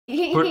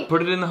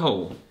Put it in the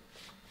hole.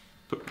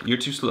 You're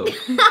too slow.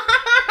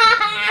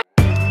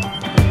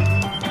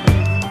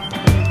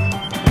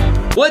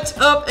 What's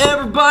up,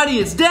 everybody?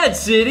 It's Dad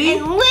City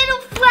and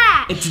Little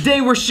Flash. And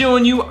today we're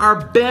showing you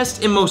our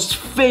best and most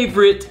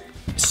favorite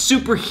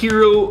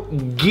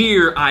superhero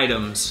gear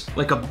items,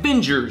 like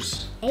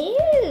Avengers,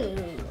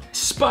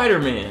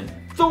 Spider-Man,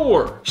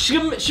 Thor,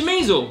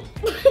 Shmazel.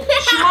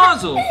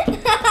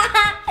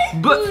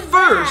 But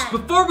first,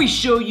 before we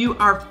show you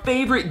our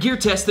favorite gear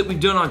test that we've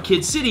done on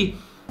Kid City,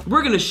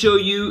 we're gonna show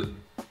you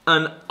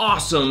an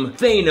awesome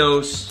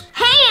Thanos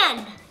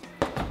hand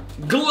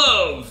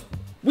glove.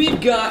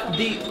 We've got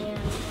the,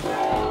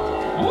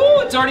 ooh,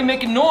 it's already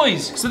making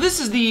noise. So this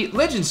is the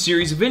Legends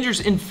series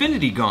Avengers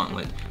Infinity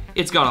Gauntlet.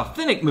 It's got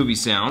authentic movie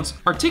sounds,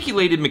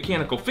 articulated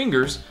mechanical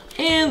fingers,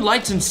 and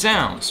lights and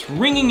sounds,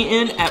 ringing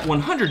in at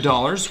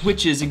 $100,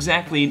 which is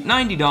exactly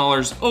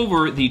 $90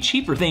 over the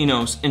cheaper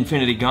Thanos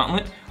Infinity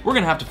Gauntlet. We're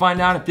gonna have to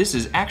find out if this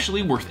is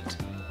actually worth it.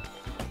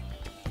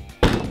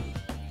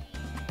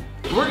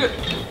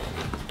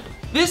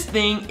 This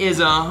thing is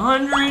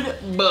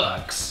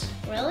 $100.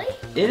 Really?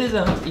 It is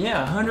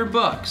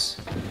 $100.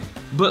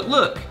 But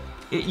look,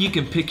 you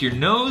can pick your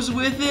nose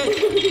with it.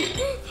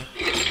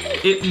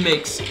 It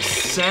makes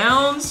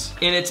sounds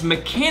and it's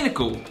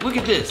mechanical. Look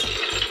at this.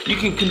 You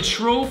can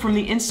control from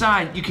the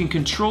inside. You can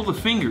control the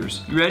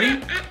fingers. You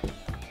ready?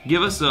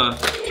 Give us a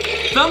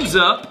thumbs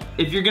up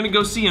if you're gonna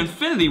go see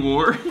Infinity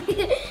War.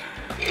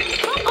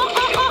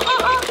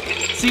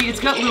 See, it's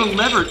got little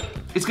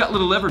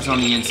levers on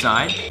the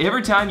inside.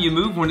 Every time you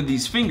move one of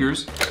these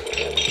fingers,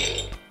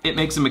 it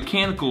makes a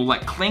mechanical,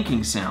 like,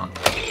 clanking sound.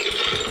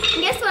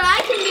 Guess what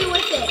I can do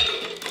with it?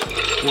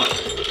 What?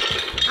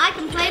 I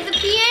can play the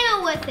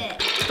piano with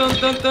it.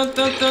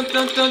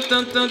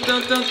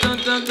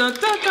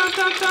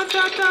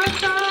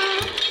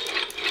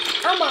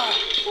 I'm a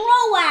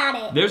pro at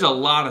it. There's a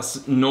lot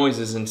of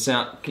noises and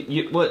sound.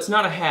 Well, it's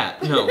not a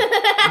hat. No,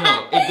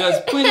 no. It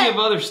does plenty of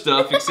other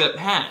stuff except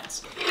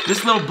hats.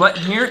 This little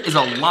button here is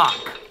a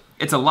lock.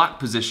 It's a lock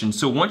position.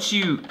 So once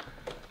you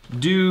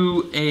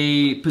do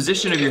a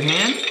position of your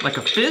hand, like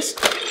a fist,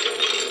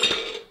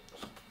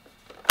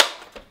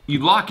 you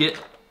lock it.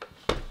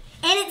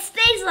 And it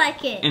stays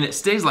like it. And it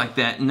stays like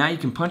that, and now you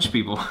can punch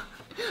people.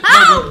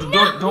 Oh,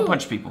 no, don't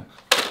punch people.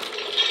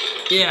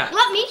 Yeah.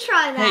 Let me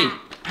try that.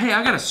 Hey,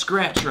 I got a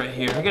scratch right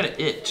here. I got an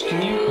itch.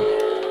 Can you?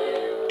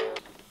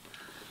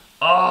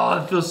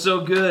 Oh, it feels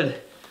so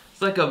good.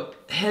 It's like a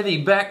heavy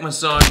back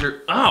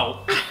massager.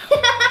 Ow.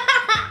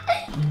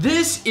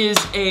 This is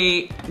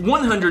a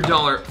 $100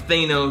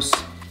 Thanos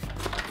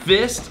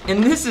fist,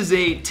 and this is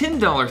a $10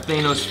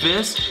 Thanos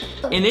fist,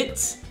 and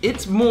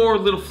it's more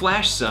Little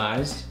Flash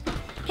sized.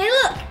 Hey,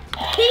 look,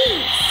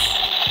 peace.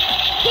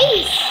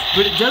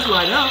 But it does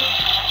light up.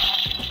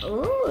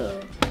 Ooh.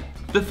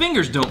 The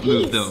fingers don't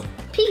move though.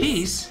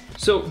 Peace.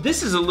 So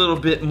this is a little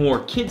bit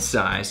more kid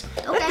size.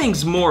 Okay. That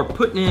thing's more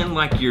putting in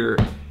like your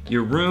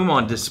room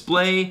on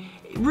display.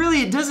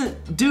 Really, it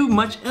doesn't do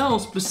much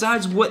else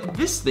besides what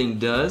this thing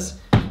does.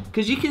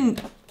 Because you can,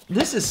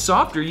 this is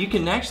softer, you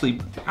can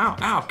actually,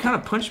 ow, kind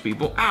of punch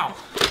people, ow.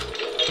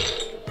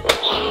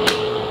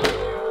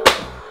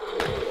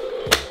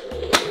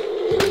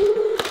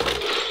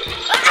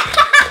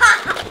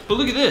 But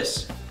look at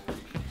this.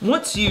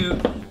 Once you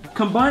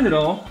combine it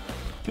all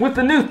with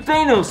the new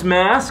Thanos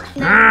mask.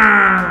 Can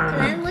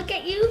I look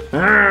at you?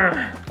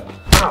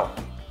 Ow,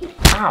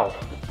 ow,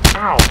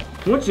 ow.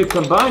 Once you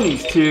combine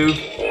these two,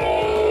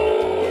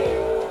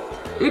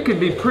 it could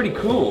be pretty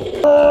cool.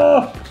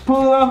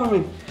 Pull it off of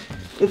me.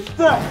 It's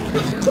stuck.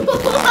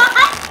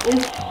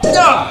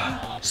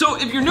 So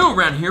if you're new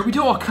around here, we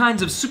do all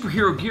kinds of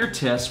superhero gear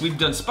tests. We've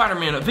done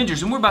Spider-Man,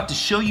 Avengers, and we're about to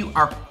show you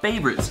our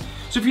favorites.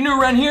 So if you're new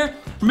around here,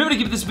 remember to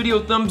give this video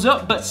a thumbs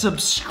up, but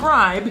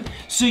subscribe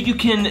so you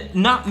can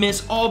not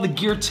miss all the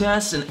gear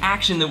tests and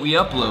action that we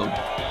upload.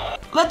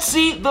 Let's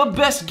see the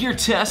best gear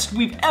test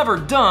we've ever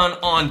done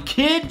on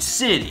Kid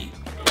City.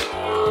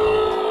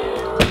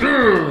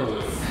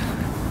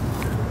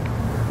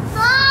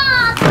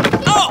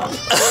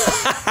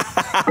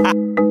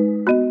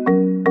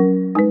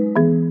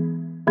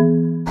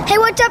 Hey,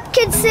 what's up,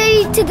 Kid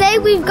City? Today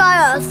we've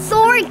got a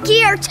Thor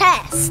gear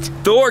test.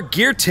 Thor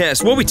gear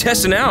test. What are we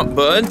testing out,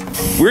 bud?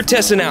 We're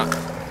testing out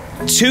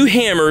 2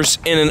 hammers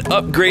and an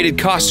upgraded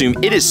costume.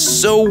 It is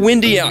so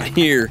windy out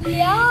here.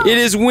 Yeah. It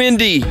is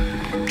windy.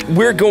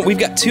 We've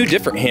got 2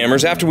 different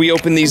hammers. After we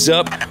open these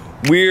up,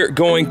 we're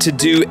going to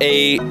do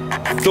a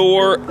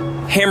Thor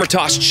hammer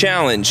toss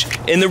challenge.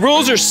 And the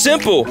rules are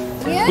simple.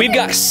 Yeah. We've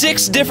got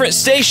 6 different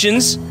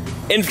stations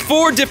and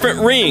 4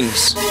 different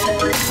rings.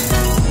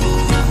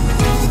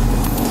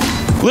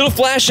 Little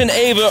Flash and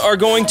Ava are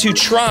going to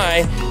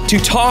try to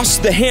toss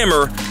the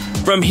hammer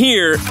from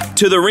here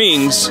to the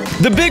rings.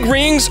 The big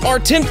rings are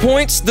 10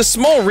 points, the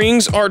small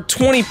rings are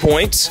 20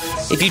 points.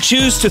 If you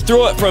choose to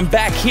throw it from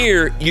back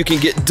here, you can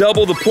get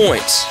double the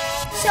points.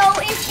 So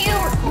if you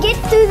get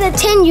through the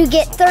 10, you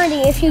get 30.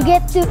 If you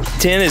get through...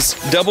 10 is,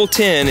 double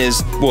 10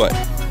 is what?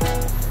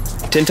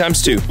 10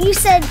 times 2. You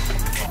said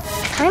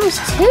Times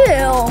 2.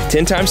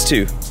 10 times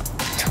 2.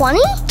 20?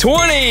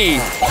 20!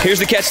 Here's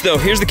the catch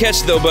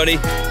though, buddy.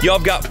 Y'all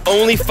got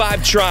only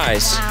 5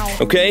 tries,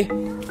 okay?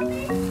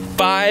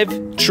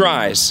 5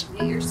 tries.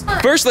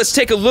 First, let's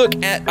take a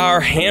look at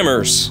our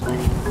hammers.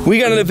 We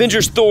got an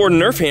Avengers Thor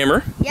Nerf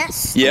hammer.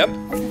 Yes. Yep.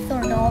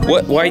 Thor doll.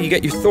 What? Why you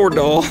got your Thor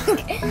doll?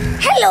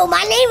 Hello,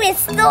 my name is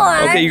Thor.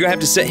 Okay, you're gonna have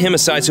to set him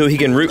aside so he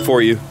can root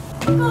for you.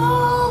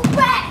 Oh,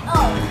 crap.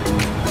 Oh.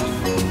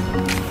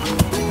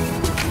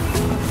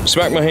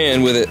 Smack my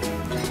hand with it.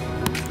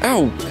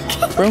 Ow,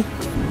 bro.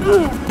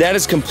 That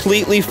is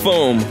completely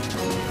foam.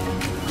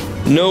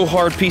 No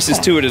hard pieces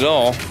to it at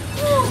all.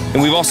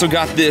 And we've also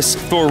got this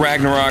Thor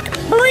Ragnarok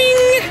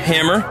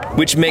hammer,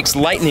 which makes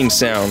lightning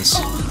sounds.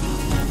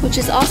 Which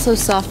is also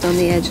soft on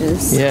the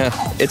edges. Yeah,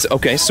 it's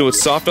okay, so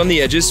it's soft on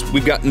the edges.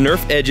 We've got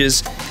Nerf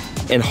edges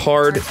and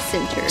hard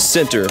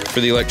center for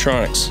the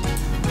electronics.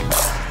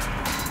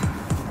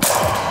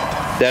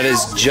 That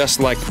is just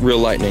like real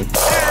lightning.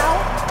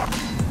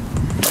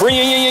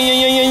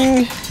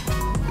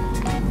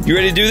 You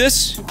ready to do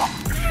this?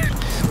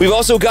 We've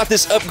also got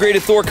this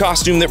upgraded Thor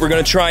costume that we're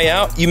gonna try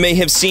out. You may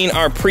have seen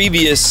our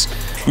previous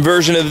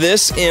version of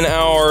this in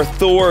our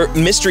Thor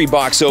mystery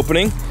box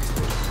opening.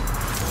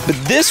 But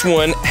this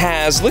one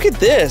has, look at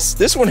this.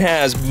 This one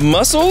has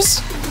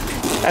muscles.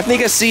 I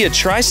think I see a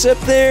tricep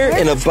there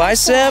and a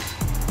bicep.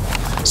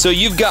 So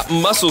you've got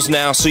muscles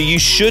now, so you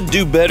should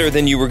do better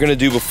than you were gonna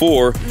do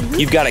before.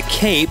 You've got a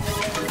cape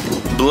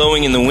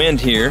blowing in the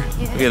wind here.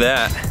 Look at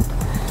that.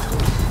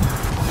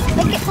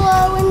 Make it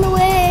blow in the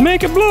wind.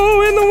 Make it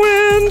blow in the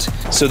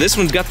wind. So this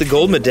one's got the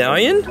gold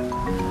medallion.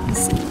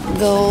 This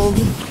gold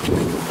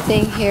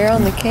thing here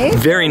on the cape.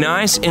 Very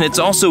nice, and it's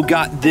also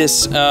got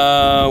this,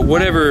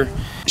 whatever,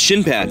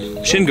 shin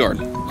pad, shin guard.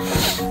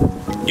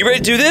 You ready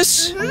to do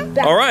this?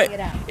 All right.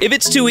 If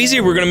it's too easy,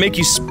 we're gonna make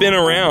you spin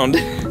around.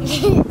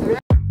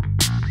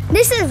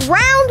 This is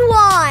round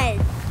 1.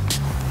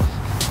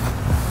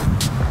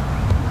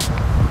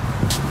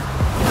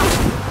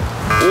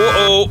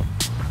 Uh-oh.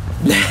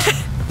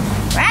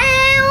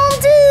 Round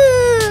 2.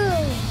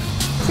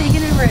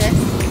 Taking a risk.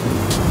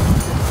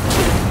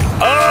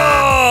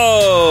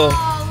 Oh!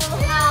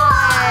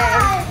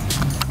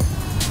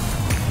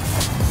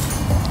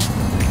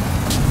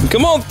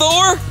 Come on,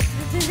 Thor.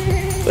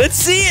 Let's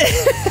see it.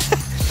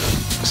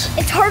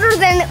 It's harder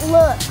than it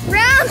looks.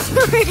 Round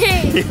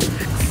 3.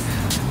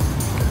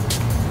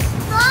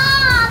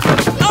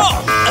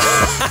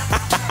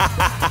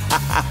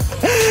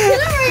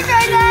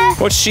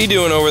 What's she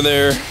doing over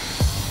there?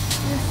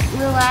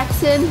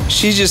 Relaxing.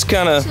 She's just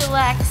kind of.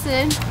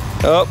 Chillaxing.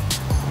 Oh,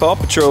 Paw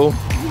Patrol.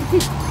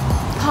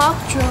 Paw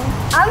Patrol.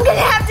 I'm gonna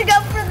have to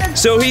go for the.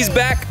 So he's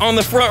back on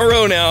the front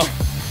row now.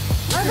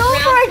 I'm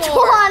going for a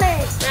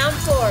 20. Round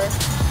 4.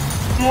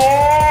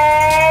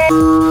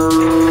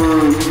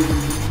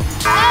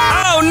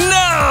 Oh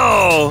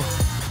no!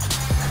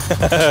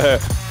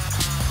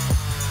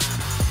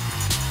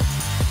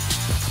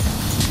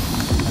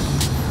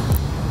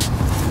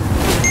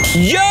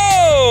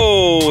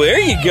 Yo! There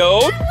you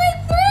go.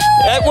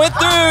 That went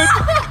through.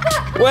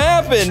 What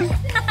happened?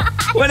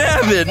 What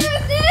happened?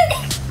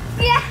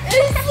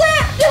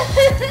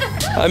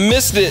 I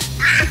missed it.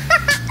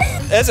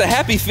 That's a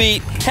happy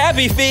feet.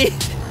 Happy feet.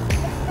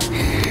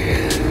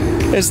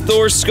 It's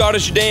Thor's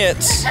Scottish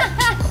dance.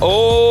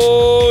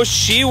 Oh,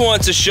 she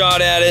wants a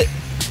shot at it.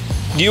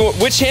 Do you?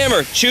 Which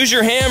hammer? Choose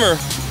your hammer.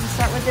 Let's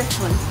start with this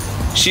one.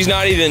 She's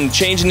not even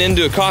changing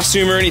into a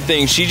costume or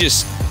anything. She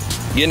just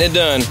getting it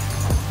done.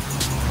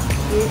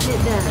 Get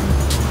it done.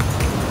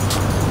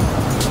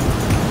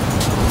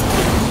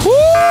 Woo!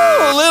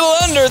 A little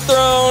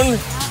underthrown.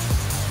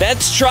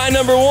 That's try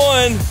number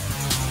 1.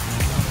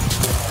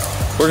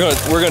 We're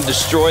gonna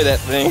destroy that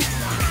thing.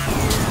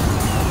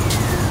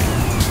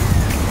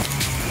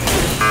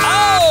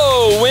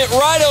 Oh! Went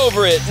right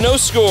over it. No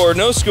score.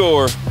 No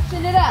score.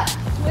 Switching it up.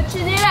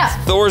 Switching it up.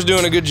 Thor's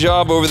doing a good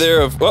job over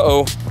there of.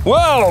 Uh-oh.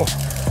 Whoa!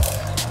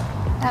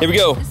 Here we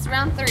go. This is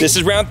round 3. This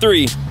is round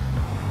 3.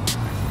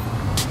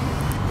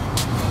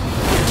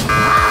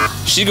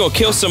 She's gonna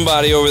kill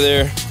somebody over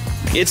there.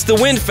 It's the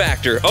wind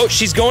factor. Oh,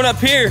 she's going up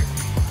here.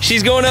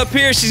 She's going up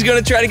here. She's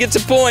gonna try to get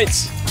some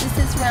points. This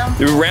is round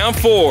 4. Round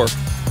 4.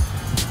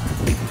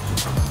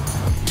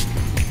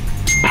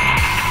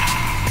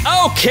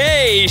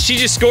 Okay, she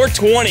just scored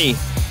 20.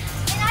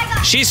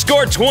 She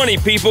scored 20,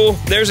 people.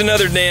 There's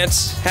another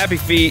dance. Happy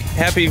feet,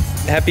 happy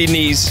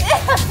knees.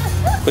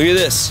 Look at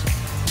this.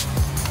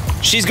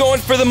 She's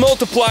going for the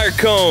multiplier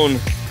cone.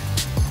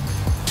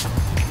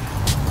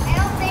 I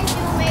don't think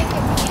you'll make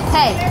it.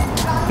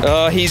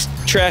 Hey. He's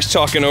trash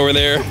talking over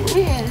there.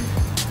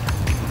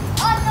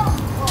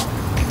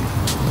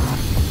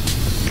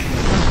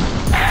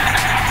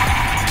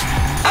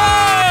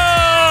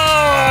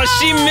 Oh,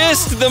 she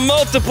missed the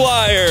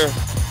multiplier.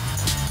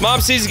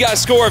 Mopsy's got a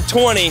score of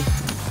 20.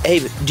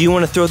 Hey, do you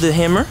want to throw the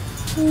hammer?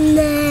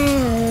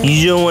 No.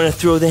 You don't want to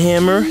throw the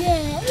hammer?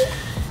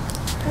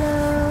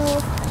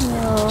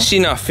 No. She's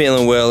not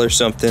feeling well or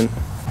something.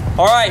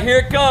 All right, here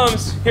it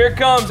comes. Here it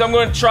comes. I'm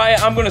gonna try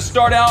it. I'm gonna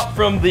start out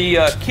from the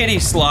kitty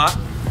slot.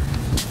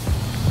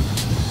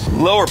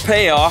 Lower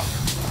payoff.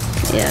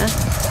 Yeah.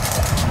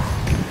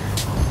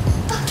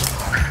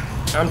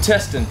 I'm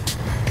testing.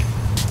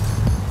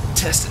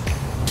 Testing.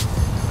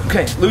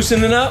 Okay,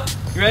 loosening up.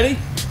 You ready?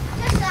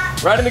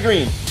 Right in the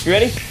green. You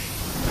ready?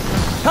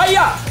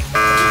 Hiya!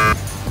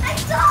 I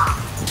saw.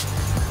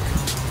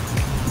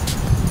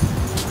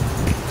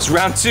 It's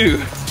round 2.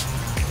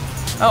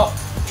 Oh,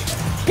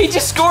 he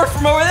just scored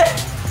from over there.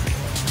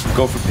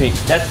 Go for pink.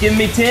 That's giving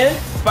me 10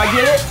 if I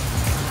get it.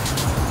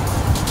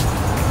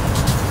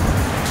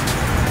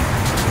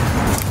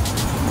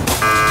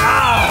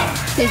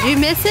 Ah! Did you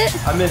miss it?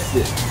 I missed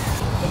it.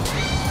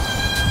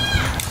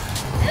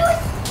 It was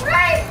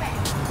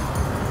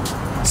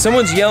screaming.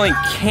 Someone's yelling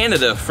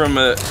Canada from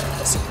a...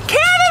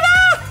 Canada!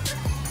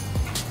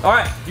 All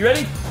right, you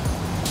ready?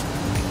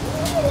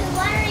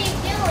 What are you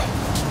doing?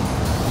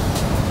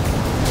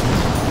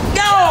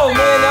 Oh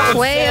man, that was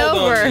Way sailed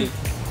on over. me.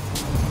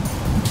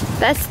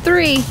 That's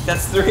 3.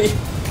 That's 3.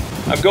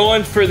 I'm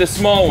going for the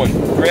small one.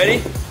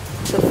 Ready?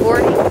 So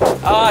 40.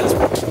 Ah,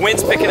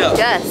 wind's picking up.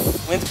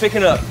 Yes. Wind's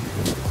picking up.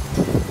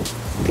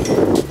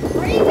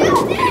 What are you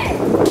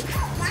doing?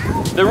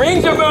 The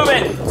rings are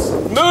moving.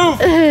 Move.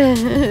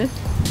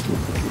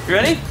 You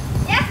ready?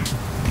 Yeah.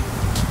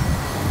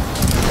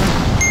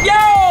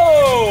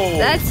 Yo!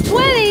 That's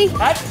 20.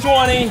 That's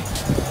 20.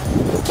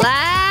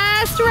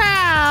 Last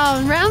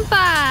round. Round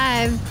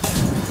 5.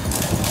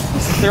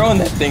 He's throwing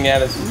that thing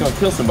at us. He's gonna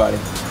kill somebody.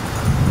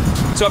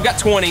 So I've got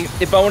 20.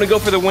 If I want to go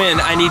for the win,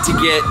 I need to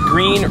get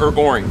green or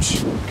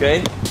orange.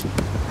 Okay?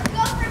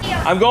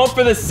 I'm going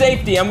for the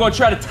safety. I'm going to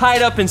try to tie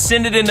it up and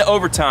send it into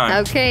overtime.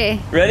 Okay.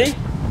 Ready?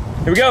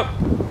 Here we go.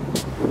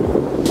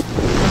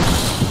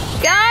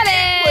 Got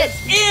it.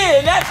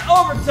 In. That's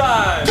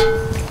overtime.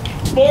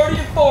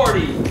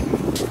 40-40.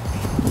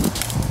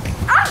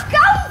 I'm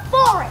going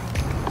for it.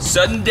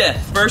 Sudden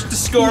death. First to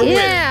score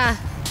Yeah. wins.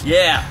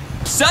 Yeah.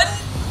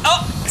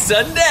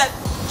 Sudden death.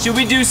 Should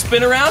we do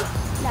spin around?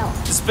 No.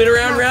 The spin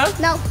around round?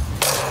 No.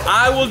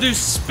 I will do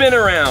spin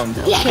around.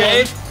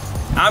 Okay?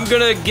 I'm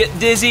gonna get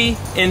dizzy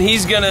and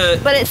he's gonna...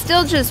 But it's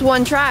still just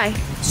one try.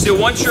 Still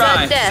one try.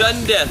 Sudden death.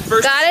 Sudden death.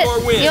 First Got to score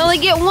it? wins. You only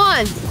get 1.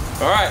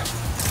 All right.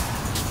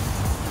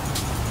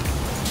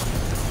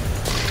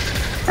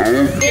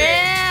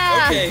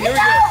 Yeah. Okay, here we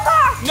go.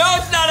 No,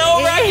 it's not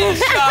over. I get a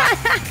shot.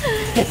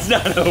 It's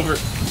not over.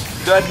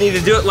 Do I need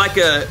to do it like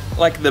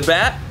the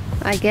bat?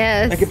 I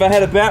guess. Like if I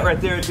had a bat right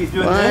there, it'd be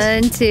doing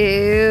this? 1,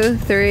 2,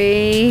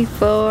 3,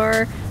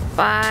 4,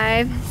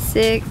 5,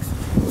 6,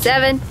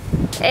 7,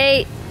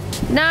 8,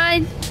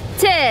 9,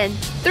 10.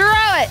 Throw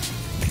it.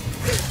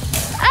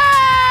 Oh!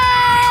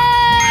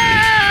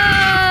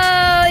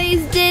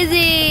 He's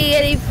dizzy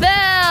and he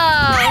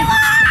fell.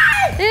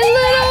 And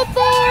little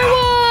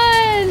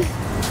 4-1.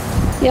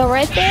 You all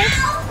right there?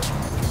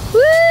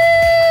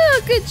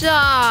 Woo! Good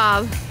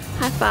job.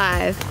 High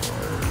five.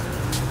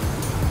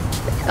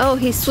 Oh,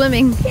 he's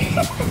swimming.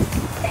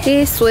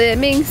 He's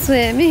swimming,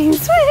 swimming,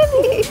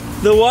 swimming.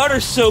 The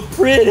water's so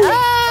pretty. Oh!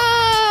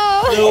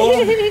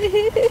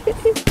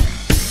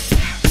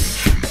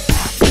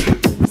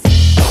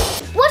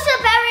 What's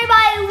up,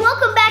 everybody?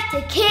 Welcome back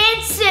to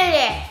Kid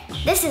City.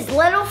 This is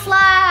Little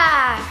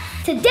Flash.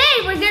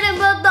 Today, we're gonna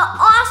build the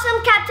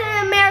awesome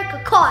Captain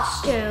America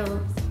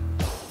costume.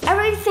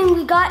 Everything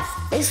we got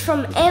is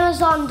from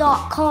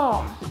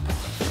Amazon.com.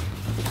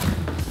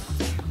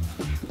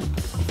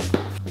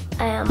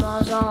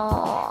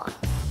 Amazon.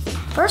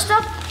 First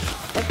up,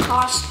 the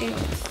costume.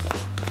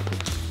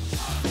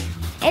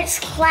 It's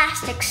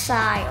classic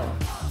style.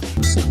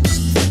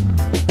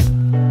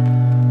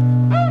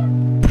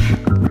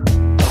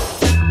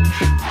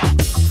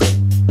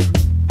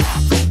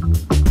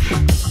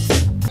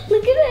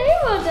 Look at the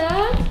arrow,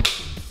 Dad.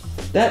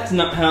 That's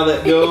not how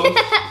that goes.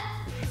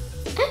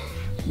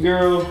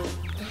 Girl.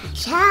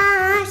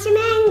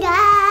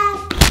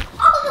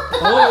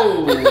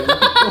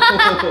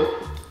 Oh.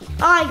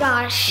 I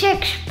got a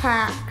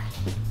 6-pack.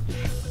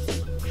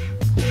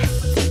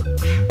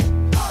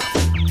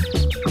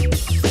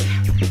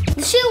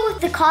 The shield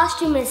with the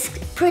costume is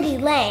pretty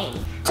lame.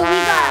 So we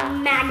got a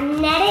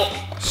magnetic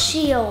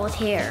shield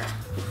here.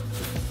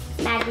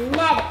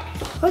 Magnetic.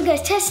 We're gonna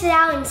test it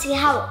out and see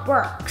how it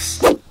works.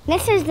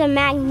 This is the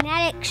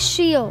magnetic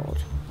shield.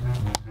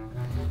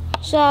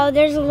 So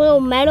there's a little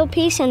metal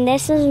piece and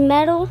this is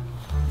metal.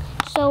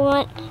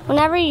 So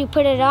whenever you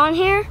put it on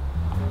here,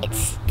 it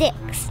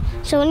sticks.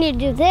 So when you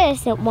do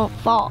this, it won't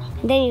fall.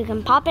 And then you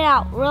can pop it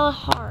out real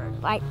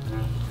hard, like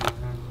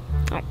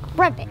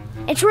rip it.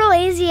 It's real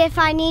easy if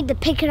I need to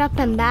pick it up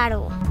in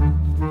battle.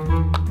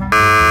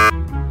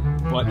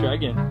 What? Try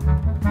again.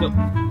 Go.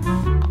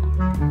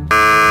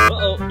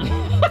 Uh-oh.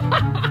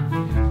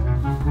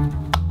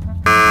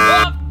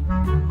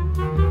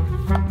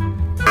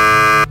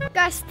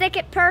 Gotta stick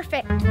it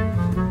perfect.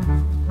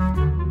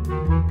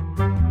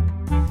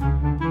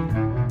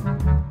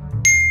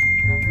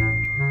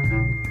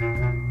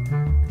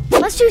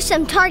 Let's do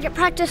some target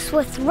practice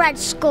with Red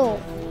Skull.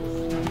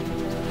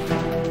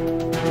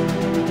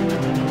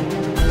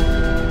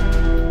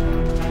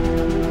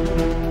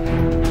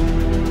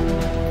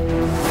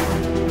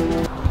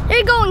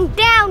 We're going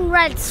down,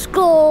 Red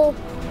Skull.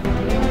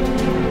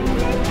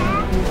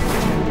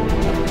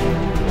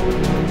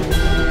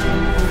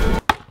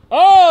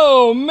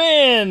 Oh,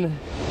 man.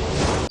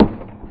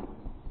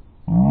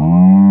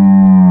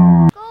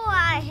 Go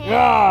ahead.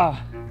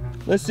 Ah.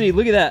 Let's see,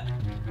 look at that.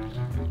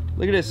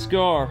 Look at this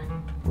scar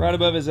right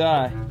above his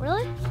eye.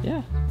 Really?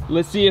 Yeah.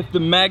 Let's see if the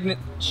magnet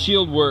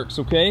shield works,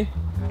 okay?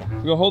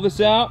 We're gonna hold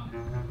this out.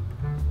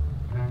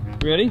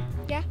 Ready?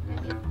 Yeah.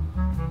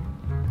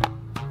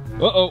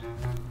 Uh-oh.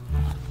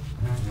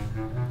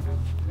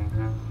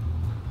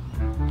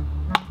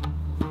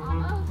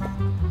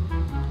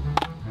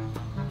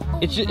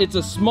 It's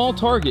a small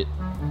target.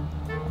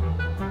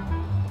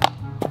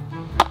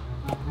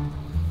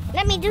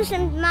 Let me do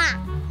some math.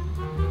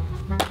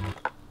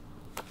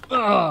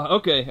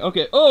 Okay.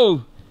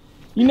 Oh,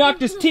 you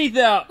knocked his teeth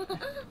out.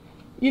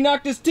 You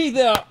knocked his teeth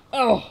out.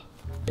 Oh,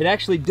 it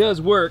actually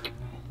does work.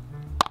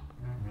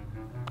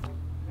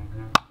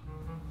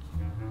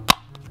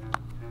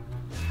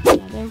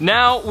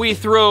 Now we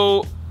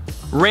throw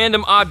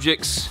random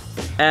objects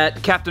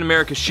at Captain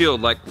America's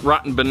shield, like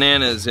rotten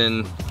bananas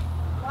and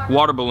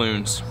water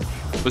balloons.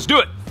 Let's do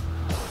it.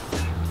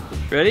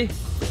 Ready?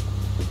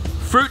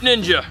 Fruit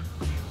Ninja.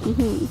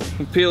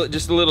 Peel it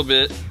just a little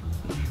bit.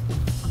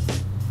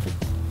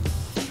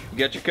 You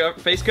got your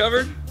face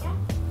covered? Yeah.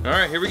 All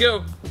right, here we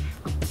go.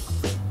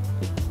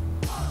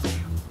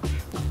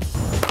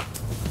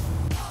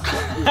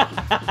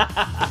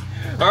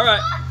 All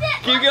right,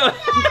 keep going.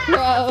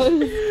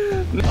 Gross.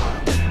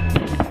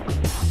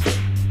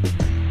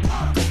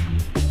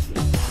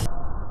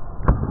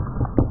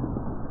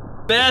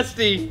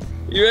 Nasty.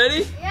 You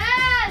ready?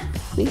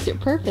 Yes! These are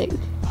perfect.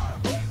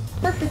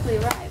 Perfectly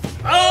right.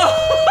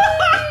 Oh!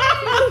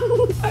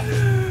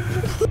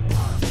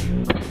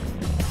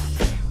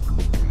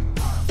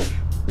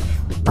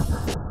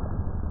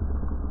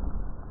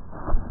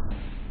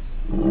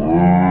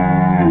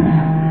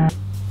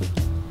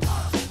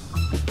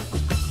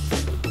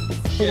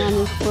 Put it on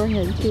his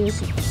forehead too.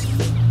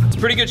 It's a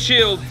pretty good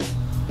shield.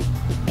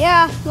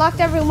 Yeah,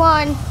 locked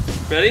everyone.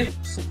 Ready?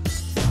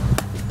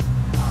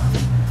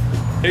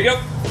 Here you go.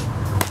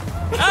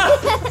 Ah!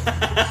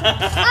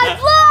 I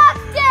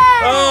blocked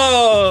it!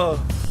 Oh!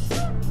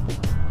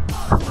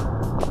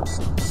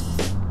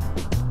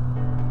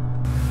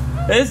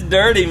 It's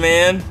dirty,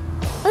 man.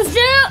 Let's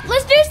do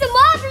some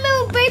water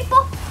balloon,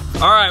 people.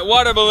 All right,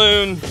 water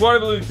balloon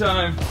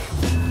time.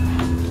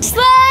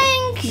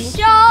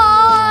 Slingshot.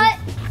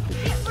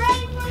 Get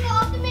ready for the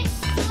ultimate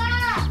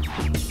slap.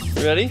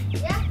 Ready?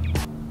 Yeah.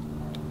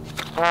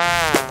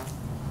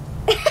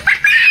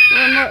 A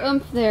little more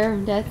oomph there,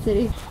 Dad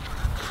City.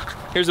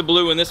 Here's a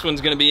blue one. This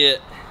one's gonna be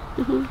it.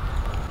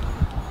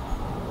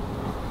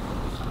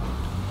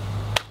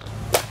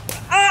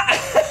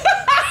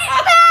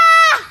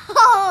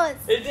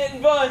 It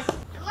didn't bust.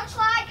 It looks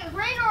like a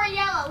green or a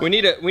yellow. We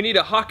need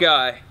a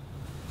Hawkeye.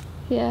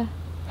 Yeah.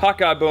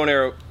 Hawkeye bow and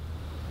arrow.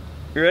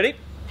 You ready?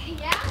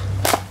 Yeah.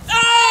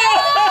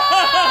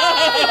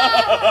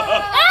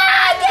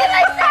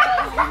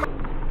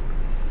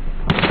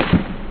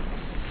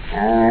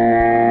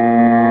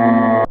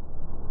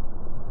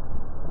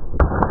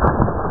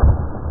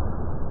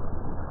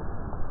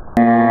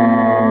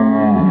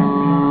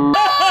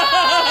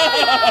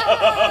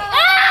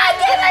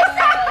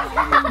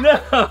 No.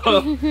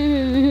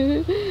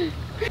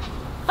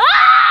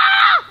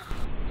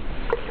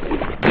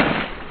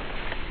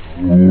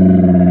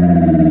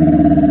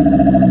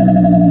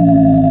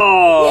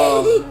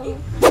 Oh.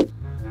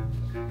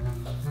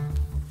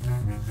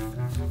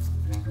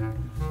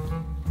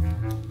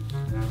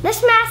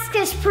 This mask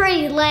is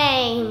pretty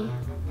lame,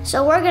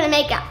 so we're gonna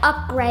make an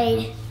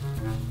upgrade.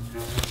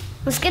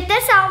 Let's get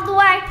this out of the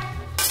way.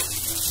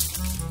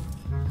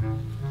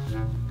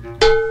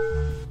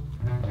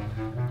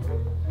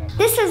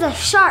 This is a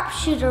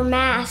sharpshooter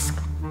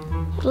mask.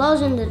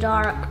 Glows in the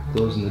dark.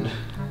 Glows in the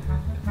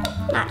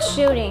dark. Not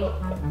shooting.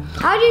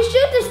 How do you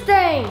shoot this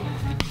thing?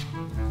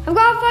 I've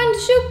got to find the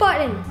shoot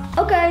button.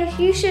 Okay,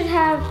 you should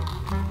have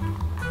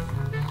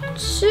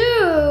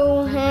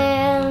 2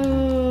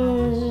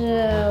 hands.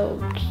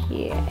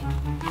 Okay.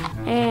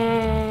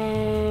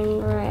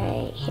 And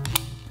right here.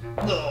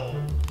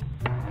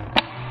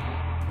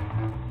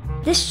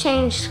 This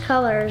changed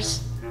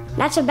colors.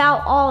 That's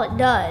about all it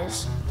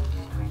does.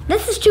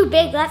 This is too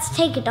big, let's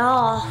take it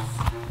off.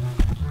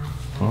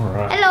 All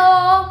right.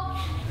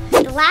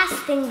 Hello. The last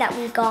thing that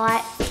we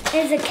got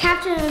is a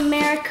Captain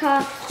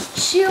America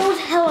shield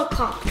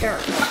helicopter.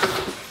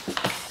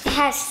 It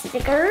has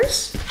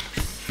stickers.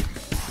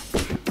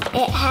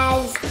 It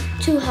has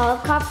 2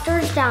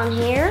 helicopters down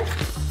here.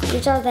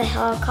 These are the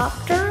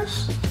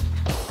helicopters.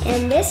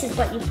 And this is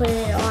what you put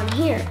it on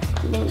here.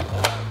 And then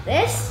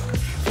this,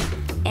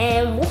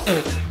 and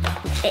whoop,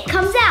 it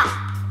comes out.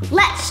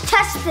 Let's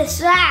test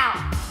this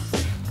out.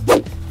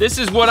 This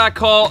is what I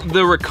call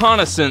the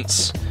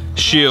reconnaissance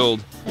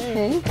shield.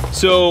 Okay.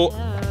 So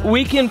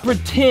we can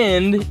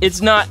pretend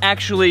it's not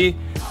actually,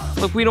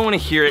 look, we don't want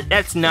to hear it.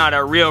 That's not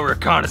a real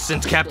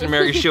reconnaissance Captain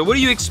America shield. What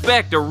do you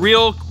expect? A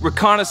real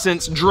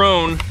reconnaissance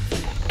drone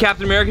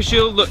Captain America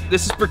shield. Look,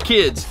 this is for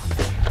kids.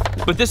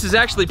 But this is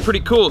actually pretty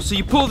cool. So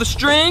you pull the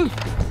string,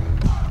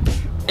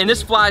 and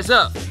this flies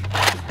up.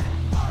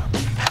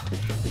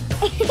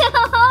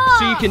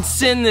 So you can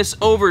send this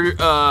over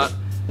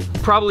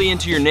probably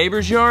into your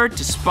neighbor's yard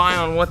to spy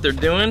on what they're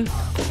doing.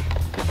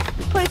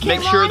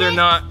 Make sure they're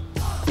not,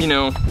 you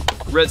know,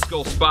 Red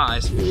Skull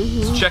spies.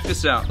 So check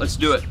this out. Let's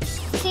do it.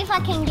 See if I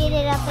can get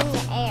it up in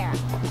the air.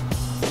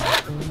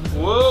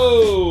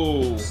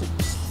 Whoa!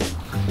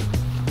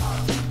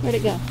 Where'd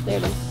it go? There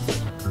it is.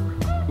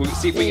 We'll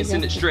see if we can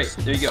send it straight.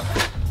 There you go.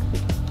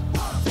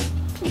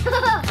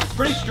 It's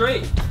pretty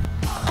straight.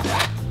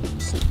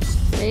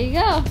 There you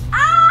go.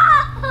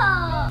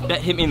 Oh!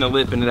 That hit me in the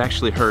lip and it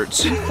actually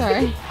hurts.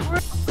 Sorry.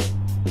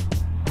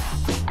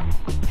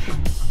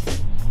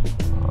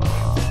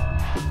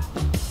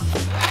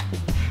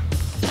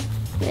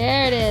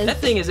 There it is. That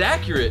thing is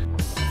accurate.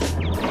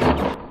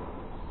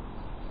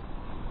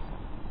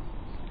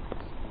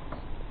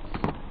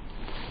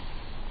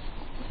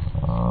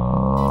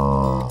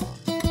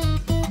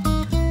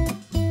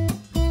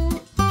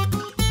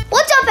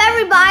 What's up,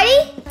 everybody?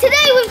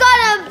 Today we've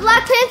got a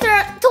Black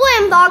Panther toy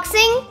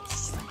unboxing.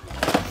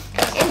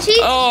 And she's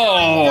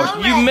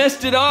Oh, you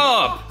messed it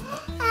up.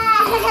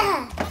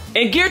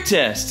 And gear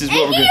test is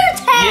what we're gear gonna.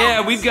 test.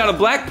 Yeah, we've got a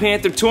Black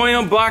Panther toy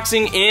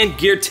unboxing and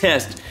gear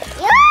test.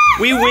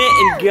 We went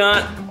and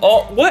got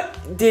all.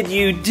 What did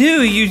you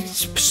do? You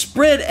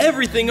spread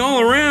everything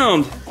all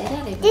around.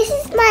 This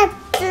is my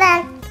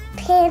Black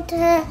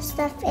Panther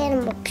stuffed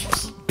animal.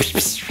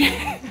 He's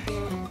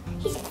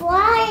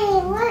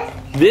flying. What?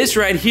 This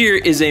right here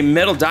is a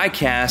metal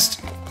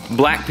die-cast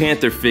Black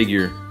Panther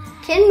figure.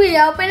 Can we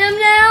open him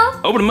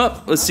now? Open him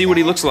up. Let's see what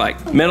he looks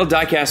like. Metal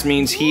die-cast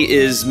means he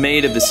is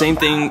made of the same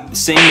thing,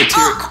 same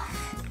material.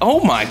 Oh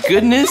my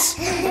goodness!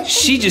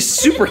 She just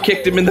super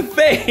kicked him in the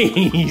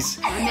face.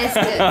 I missed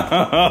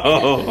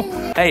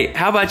it. Hey,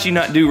 how about you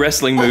not do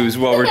wrestling moves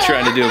while we're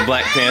trying to do a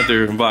Black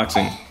Panther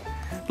unboxing?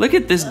 Look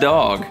at this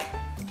dog.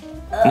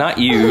 Not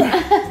you.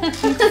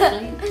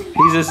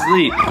 He's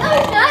asleep.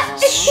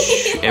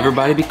 Shh,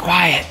 everybody be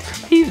quiet.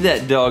 Leave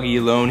that doggy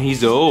alone.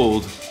 He's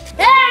old.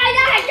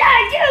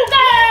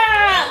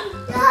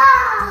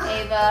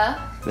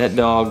 Ava. That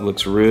dog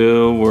looks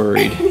real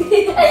worried.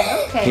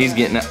 Okay. He's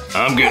getting out.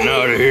 I'm getting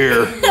out of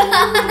here.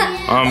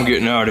 I'm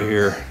getting out of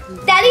here.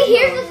 Daddy,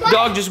 here's the flag.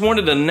 Dog just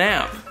wanted a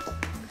nap.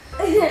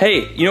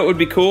 Hey, you know what would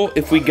be cool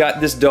if we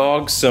got this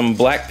dog some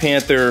Black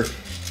Panther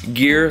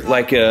gear,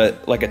 like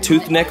a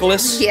tooth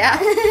necklace? Yeah.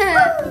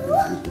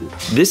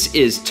 This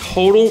is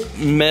total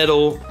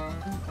metal,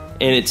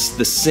 and it's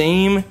the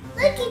same. Look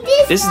at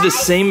this. This is the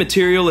same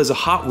material as a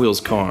Hot Wheels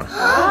car.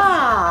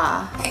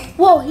 Ah.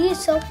 Whoa, he's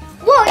so.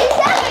 Whoa, he's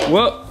happy.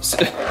 Well,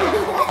 Ding,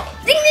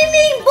 ding,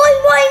 ding. Boing,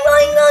 boing,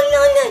 boing, boing,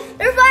 boing, boing.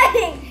 They're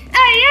fighting.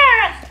 Hey,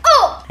 yeah.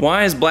 Oh.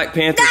 why is Black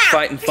Panther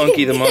fighting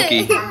Funky the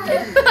Monkey?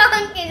 Funky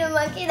the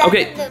monkey. That's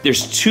Okay,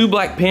 there's two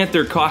Black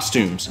Panther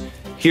costumes.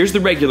 Here's the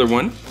regular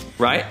one,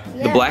 right?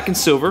 The Yeah. black and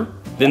silver.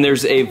 Then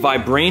there's a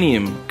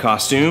vibranium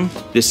costume.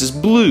 This is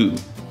blue.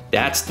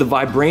 That's the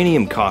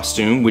vibranium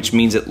costume, which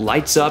means it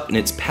lights up and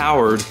it's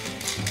powered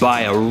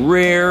by a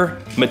rare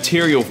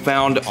material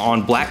found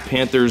on Black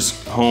Panther's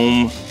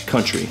home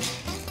country,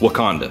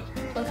 Wakanda.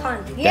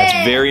 That's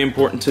very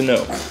important to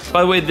know.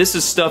 By the way, this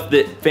is stuff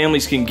that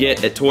families can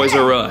get at Toys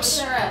R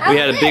Us. We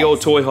had a big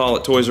old toy haul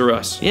at Toys R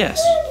Us. Yes.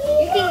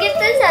 You can get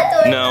this at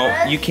Toys R No,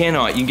 Us. you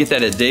cannot. You can get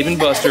that at Dave &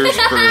 Buster's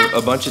for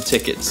a bunch of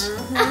tickets.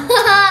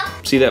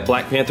 See that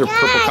Black Panther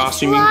purple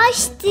costume?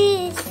 Watch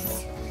this.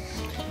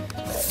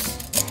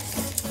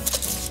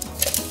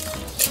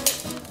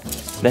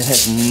 That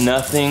has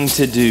nothing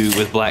to do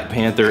with Black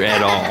Panther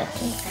at all.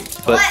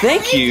 But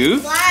thank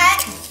you.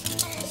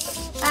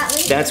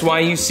 That's why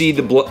you see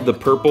the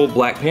purple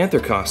Black Panther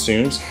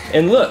costumes.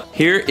 And look,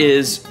 here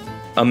is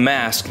a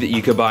mask that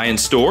you could buy in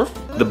store.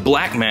 The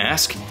black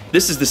mask.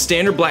 This is the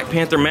standard Black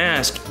Panther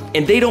mask,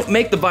 and they don't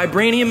make the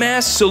vibranium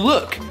mask, so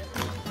look.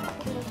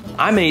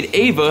 I made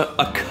Ava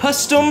a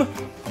custom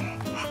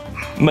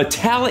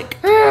metallic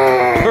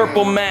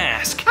purple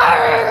mask.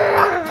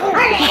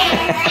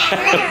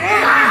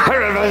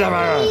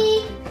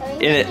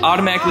 And it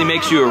automatically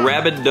makes you a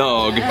rabid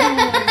dog.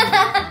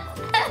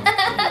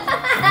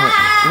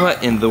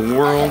 What in the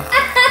world?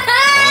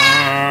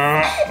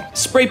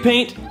 Spray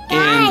paint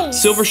and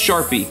silver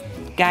Sharpie.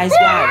 Guys.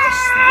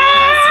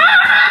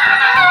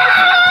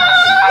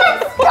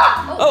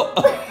 Oh.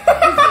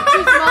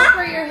 Too small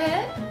for your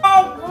head?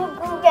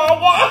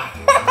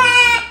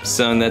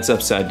 Son, that's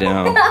upside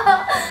down.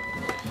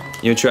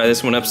 You wanna try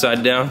this one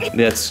upside down?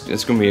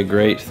 That's gonna be a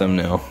great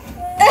thumbnail.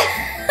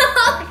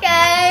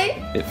 Okay.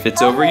 It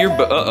fits over your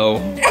butt. Uh-oh.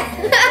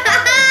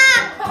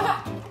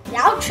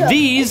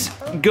 These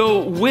go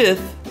with,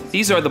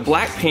 these are the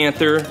Black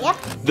Panther,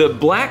 the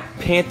Black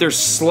Panther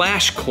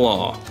Slash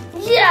Claw.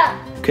 Yeah.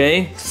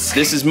 Okay?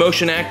 This is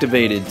motion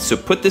activated, so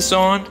put this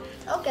on.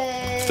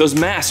 Okay. Those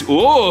masks,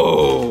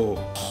 whoa!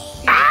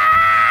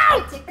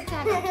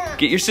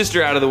 Get your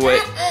sister out of the way.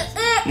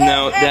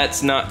 No,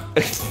 that's not.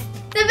 The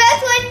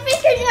best one,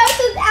 Mr. Nose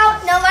is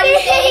out. Nobody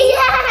say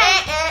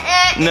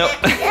No.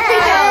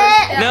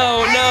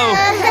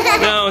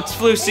 No, it's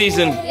flu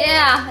season.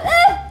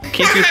 Yeah.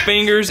 Keep your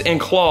fingers and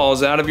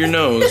claws out of your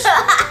nose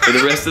for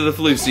the rest of the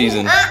flu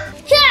season.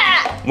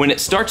 When it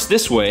starts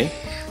this way,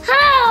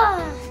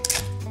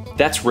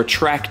 that's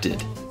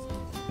retracted.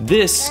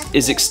 This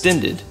is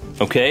extended,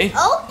 okay?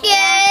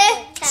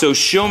 Okay. So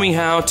show me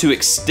how to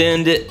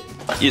extend it.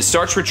 It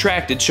starts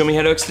retracted, show me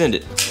how to extend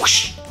it.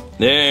 Whoosh.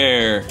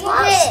 There.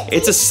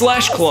 It's a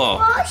slash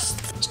claw.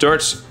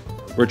 Starts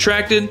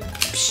retracted.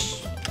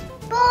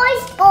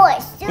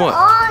 Boys, they're What?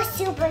 all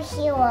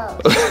superheroes.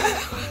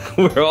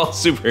 We're all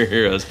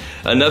superheroes.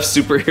 Enough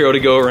superhero to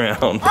go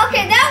around.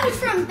 Okay, that was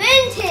from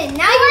Benton.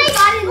 Now you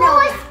gotta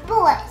know.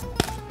 Boys.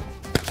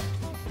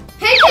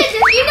 Hey kids,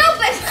 if you know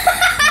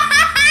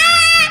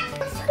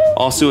but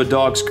Also a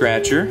dog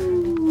scratcher.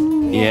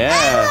 Yeah.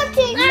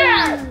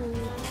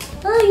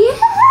 Oh yeah.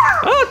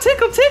 Oh,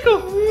 tickle.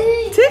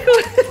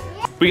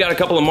 We got a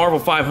couple of Marvel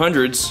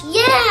 500s.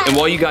 Yeah. And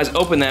while you guys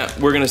open that,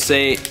 we're gonna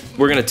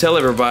tell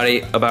everybody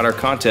about our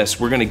contest.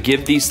 We're gonna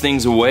give these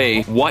things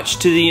away. Watch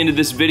to the end of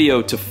this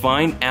video to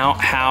find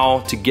out how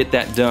to get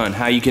that done,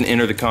 how you can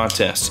enter the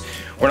contest.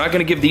 We're not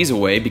gonna give these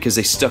away because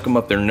they stuck them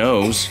up their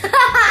nose.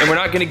 And we're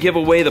not gonna give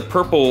away the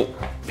purple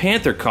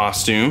Panther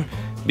costume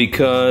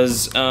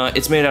because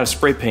it's made out of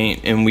spray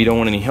paint and we don't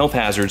want any health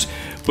hazards.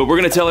 But we're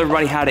gonna tell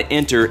everybody how to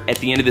enter at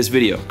the end of this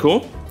video.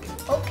 Cool?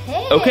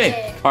 Okay.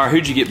 Okay. All right,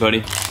 who'd you get,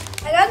 buddy?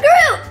 I got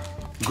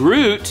Groot.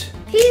 Groot?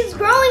 He's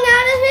growing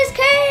out of his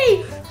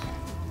cave.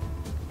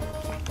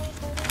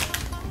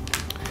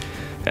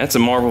 That's a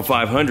Marvel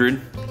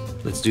 500.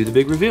 Let's do the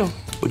big reveal.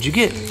 What'd you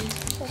get?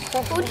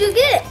 What'd you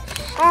get?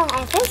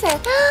 I think so.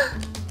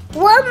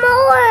 One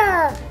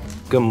more.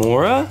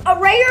 Gamora? A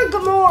rare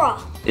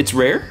Gamora. It's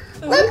rare?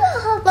 Look,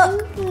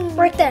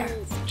 right there.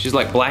 She's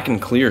like black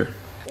and clear.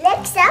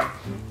 Next up,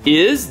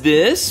 Is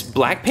this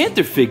Black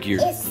Panther figure?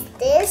 is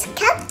this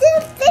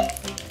Captain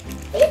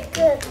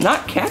Figure.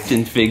 Not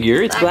Captain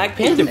figure, it's Black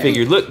Panther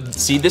figure. Look,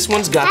 see, this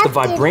one's got the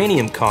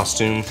vibranium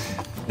costume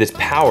that's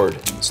powered.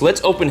 So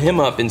let's open him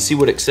up and see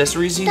what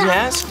accessories he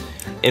has.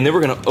 And then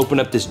we're gonna open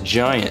up this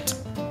giant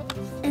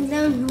And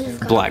then we've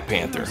got Black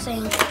Panther.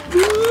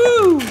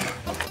 Woo!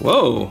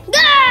 Whoa,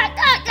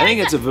 I think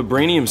it's a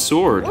vibranium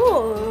sword.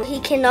 Ooh, he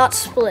cannot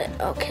split.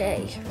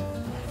 Okay.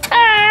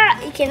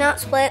 He cannot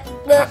split.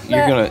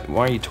 Why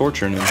are you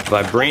torturing him?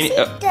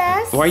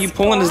 Vibranium. Why are you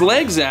pulling his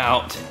legs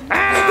out?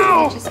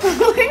 Ow! Where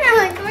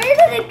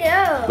did it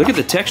go? Look at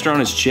the texture on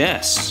his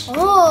chest.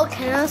 Oh,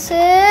 can I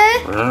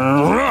say?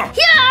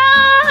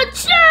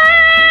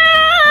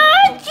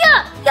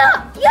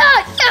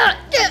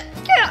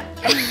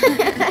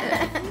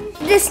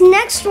 This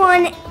next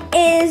one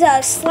is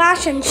a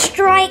slash and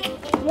strike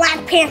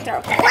Black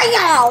Panther.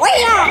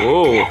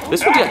 Whoa,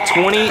 this one's got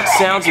 20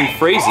 sounds and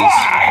phrases.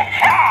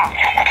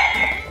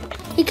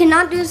 He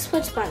cannot do the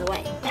switch, by the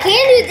way.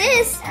 Can do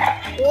this.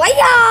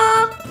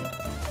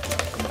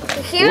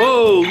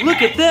 Whoa,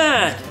 look at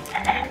that.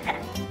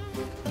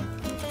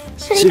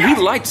 So he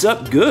lights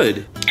up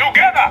good.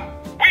 Together,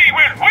 we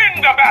will win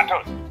the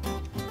battle.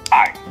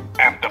 I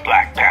am the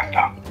Black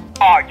Panther.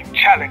 Are you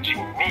challenging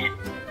me?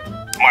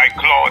 My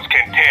claws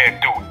can tear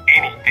through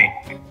anything.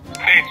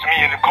 Face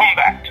me in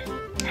combat.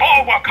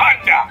 For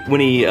Wakanda. When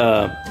he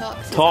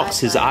talks,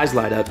 his eyes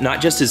light up.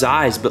 Not just his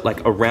eyes, but like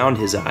around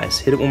his eyes.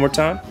 Hit it one more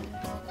time.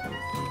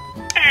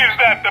 Is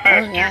that the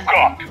best you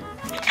got?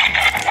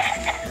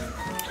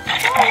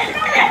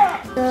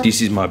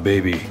 DC's my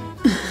baby.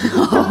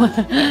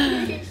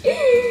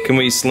 Can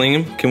we sling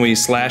him? Can we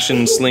slash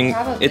and sling?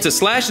 Probably. It's a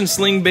slash and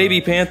sling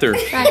baby panther.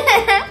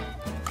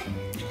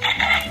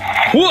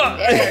 What?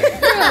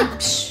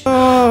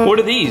 What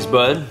are these,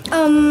 bud?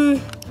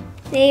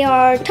 They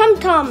are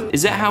tum-tums.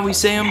 Is that how we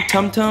say them?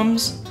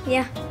 Tum-tums?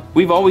 Yeah.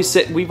 We've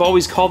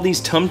always called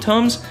these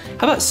tum-tums.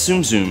 How about Tsum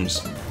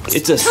Tsums?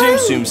 It's a Tsum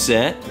Tsum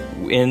set,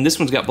 and this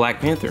one's got Black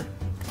Panther.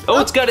 Oh,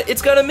 it's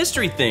got a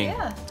mystery thing.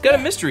 Yeah. It's got a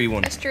mystery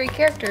one. Mystery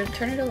character,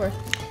 turn it over.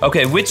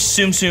 Okay, which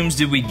Tsum Tsums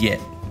did we get?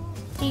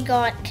 We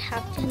got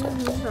Captain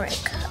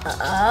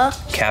America.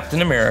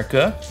 Captain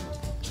America,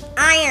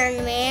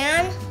 Iron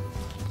Man.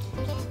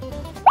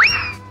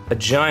 a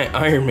giant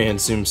Iron Man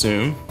Tsum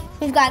Tsum.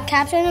 We've got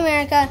Captain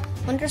America,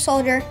 Winter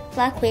Soldier,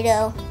 Black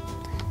Widow,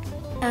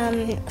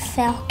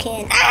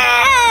 Falcon.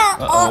 Ah!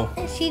 Uh-oh.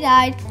 Oh, she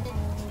died.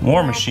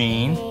 War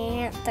Machine.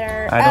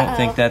 Panther. I don't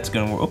think that's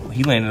gonna work. Oh,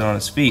 he landed on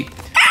his feet.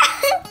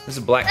 This is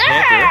a Black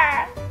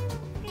Panther.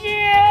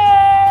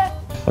 Yeah.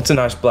 What's a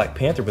nice Black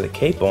Panther with a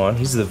cape on?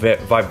 He's the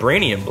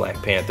vibranium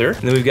Black Panther.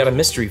 And then we've got a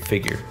mystery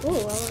figure. Ooh, I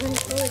wonder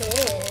who it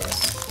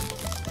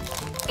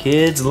is.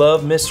 Kids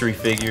love mystery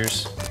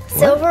figures.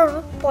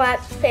 Silver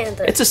Black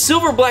Panther. It's a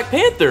silver Black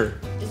Panther.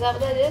 Is that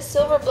what that is?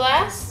 Silver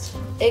Blast?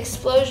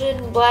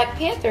 Explosion Black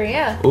Panther,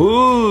 yeah.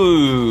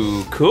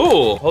 Ooh,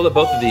 cool. Hold up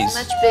both of these.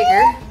 Much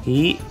bigger.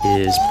 He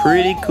is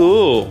pretty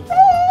cool.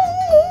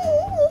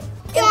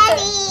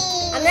 Daddy.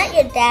 I'm not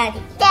your daddy.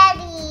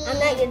 Daddy. I'm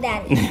not your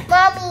daddy.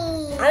 Mommy.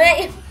 I'm not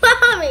your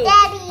mommy.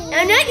 Daddy.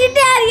 I'm not your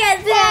daddy, I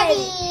said.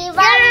 Daddy.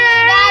 Mommy.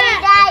 Daddy.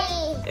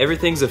 Daddy.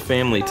 Everything's a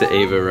family to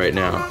Ava right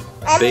now.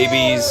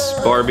 Babies,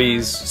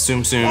 Barbies,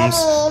 Tsum Tsums.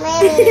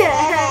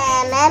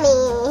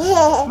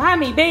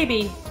 Mommy,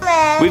 baby.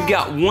 We've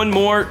got one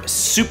more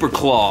Super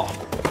Claw.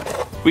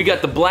 We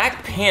got the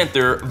Black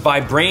Panther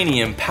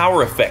Vibranium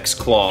Power Effects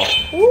Claw.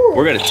 Ooh.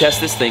 We're gonna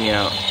test this thing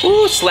out.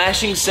 Ooh,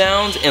 slashing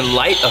sounds and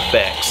light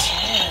effects.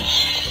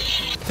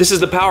 This is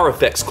the Power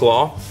Effects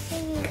Claw.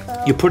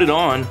 You put it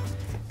on.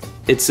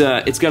 It's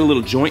got a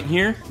little joint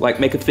here, like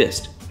make a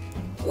fist.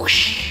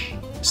 Whoosh.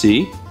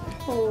 See?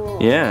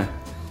 Yeah.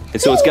 And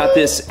so it's got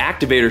this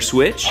activator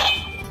switch.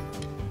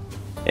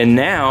 And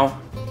now,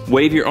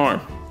 wave your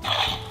arm.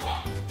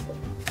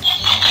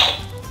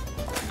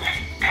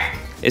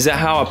 Is that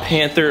how a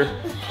panther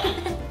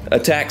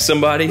attacks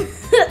somebody?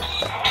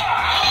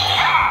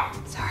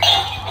 Sorry.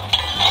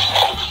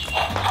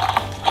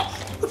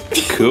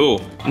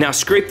 Cool. Now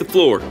scrape the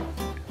floor.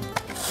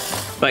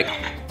 Like,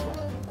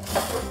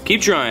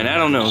 keep trying, I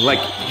don't know. Like,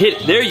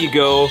 hit, there you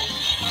go.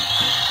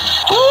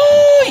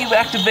 Ooh, you've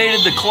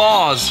activated the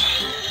claws.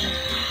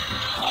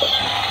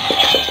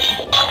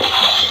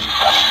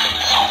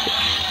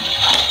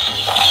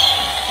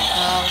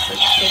 Oh, so it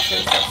takes a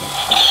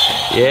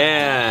second.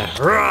 Yeah.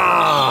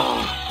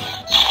 Rah.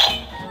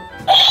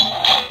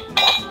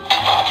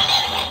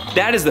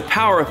 That is the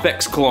Power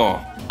Effects Claw.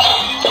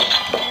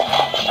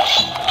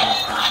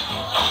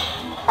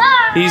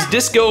 He's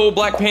Disco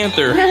Black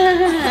Panther.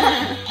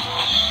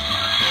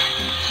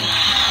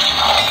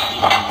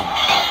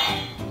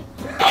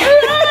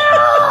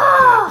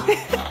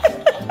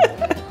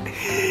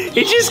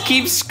 It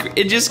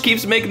just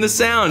keeps making the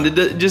sound.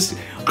 It just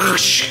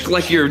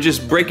like you're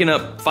just breaking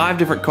up 5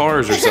 different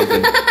cars or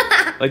something.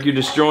 Like you're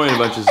destroying a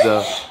bunch of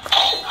stuff.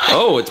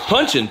 Oh, it's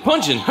punching.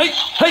 Hey,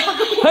 hey,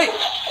 hey.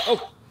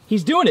 Oh,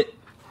 he's doing it.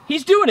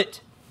 He's doing it.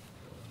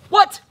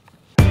 What?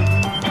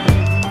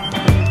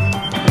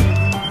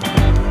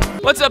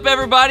 What's up,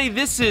 everybody?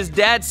 This is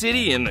Dad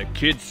City and the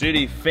Kid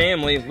City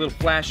family, Little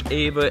Flash,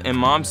 Ava, and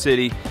Mom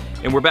City.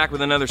 And we're back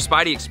with another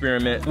Spidey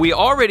experiment. We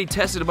already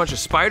tested a bunch of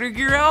spider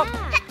gear out,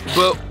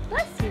 but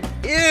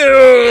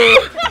ew!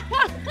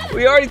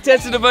 We already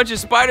tested a bunch of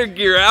spider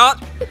gear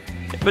out,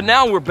 but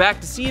now we're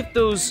back to see if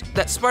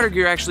that spider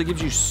gear actually gives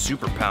you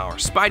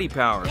superpowers, Spidey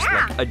powers,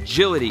 like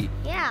agility,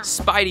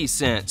 Spidey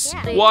sense,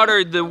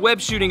 water, the web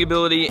shooting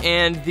ability,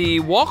 and the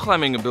wall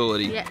climbing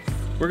ability. Yes.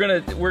 We're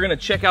gonna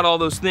check out all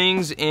those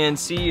things and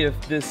see if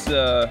this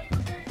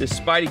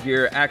Spidey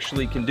gear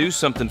actually can do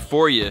something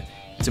for you.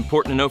 It's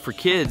important to know for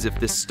kids if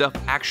this stuff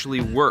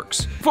actually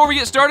works. Before we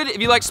get started, if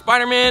you like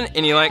Spider-Man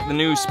and you like the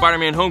new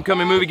Spider-Man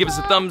Homecoming movie, give us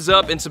a thumbs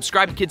up and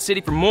subscribe to Kid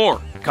City for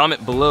more.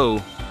 Comment below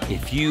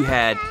if you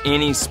had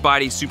any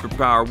Spidey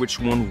superpower, which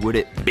one would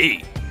it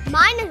be?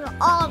 Mine is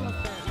all of them.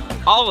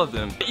 All of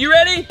them. You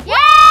ready? Yeah!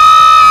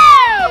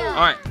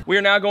 All right, we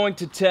are now going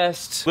to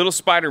test little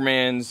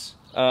Spider-Man's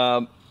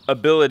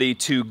ability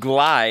to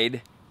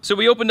glide. So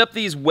we opened up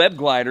these web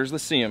gliders.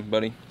 Let's see them,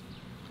 buddy.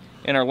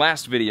 In our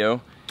last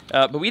video.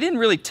 But we didn't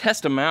really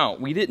test them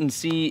out. We didn't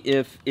see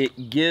if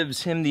it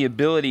gives him the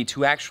ability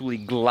to actually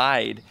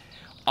glide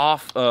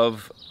off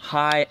of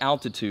high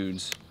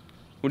altitudes.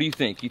 What do you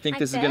think? You think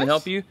this is gonna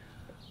help you?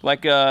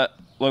 Like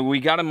we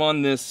got him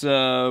on this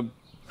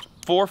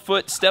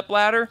 4-foot step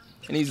ladder,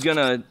 and he's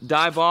gonna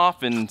dive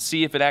off and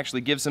see if it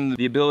actually gives him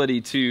the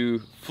ability to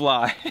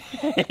fly.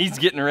 He's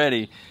getting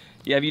ready.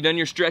 Yeah, have you done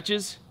your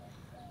stretches?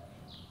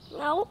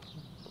 No.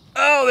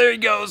 Oh, there he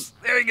goes.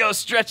 There he goes,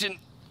 stretching.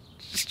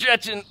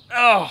 Stretching.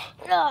 Oh.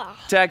 Ugh.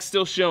 Tag's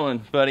still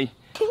showing, buddy.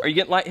 Are you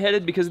getting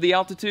lightheaded because of the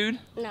altitude?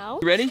 No.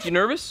 You ready? You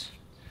nervous?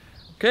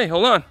 Okay,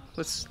 hold on.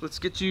 Let's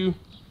get you.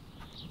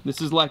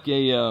 This is like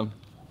a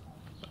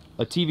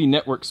TV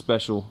network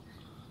special.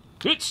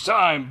 It's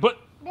time, but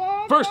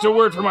first a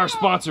word from our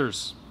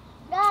sponsors.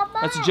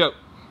 That's a joke.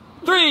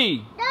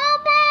 3.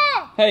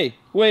 Hey,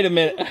 wait a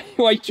minute.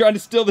 Why are you trying to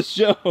steal the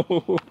show?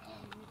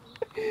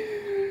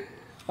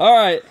 All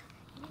right.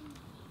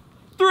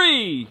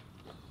 3,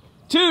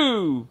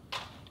 2,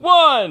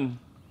 1.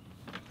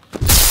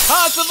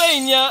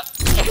 Pennsylvania.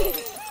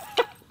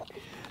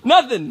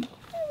 Nothing.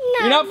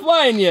 You're not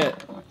flying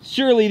yet.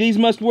 Surely these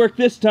must work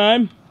this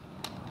time.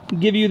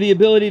 Give you the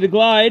ability to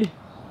glide.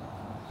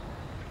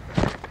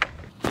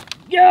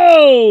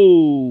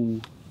 Go!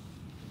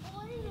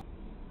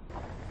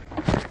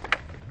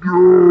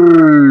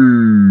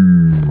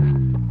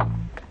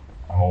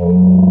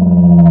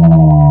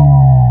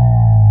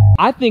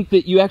 I think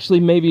that you actually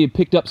maybe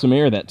picked up some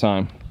air that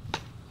time.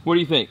 What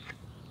do you think?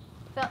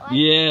 Felt like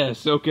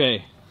Yes,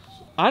 okay.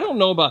 I don't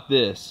know about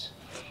this.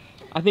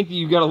 I think that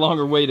you've got a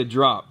longer way to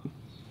drop.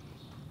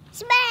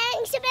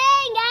 Spang, spang,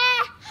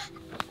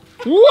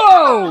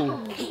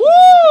 Whoa!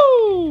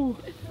 Woo!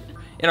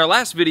 In our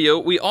last video,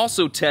 we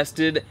also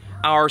tested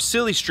our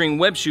silly string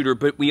web shooter,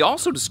 but we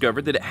also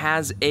discovered that it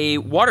has a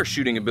water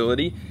shooting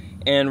ability.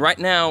 And right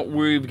now,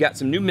 we've got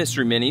some new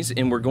mystery minis,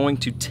 and we're going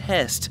to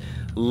test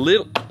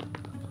little...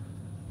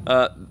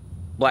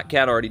 Black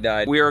Cat already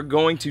died. We are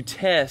going to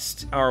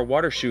test our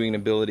water shooting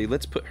ability.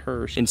 Let's put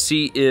her and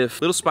see if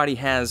little Spidey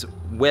has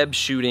web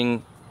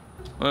shooting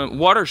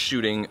water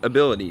shooting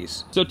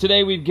abilities. So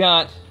today we've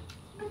got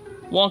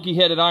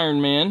wonky-headed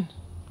Iron Man.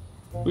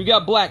 We've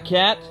got Black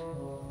Cat,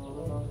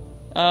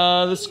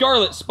 the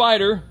Scarlet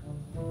Spider,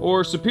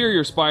 or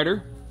Superior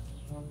Spider,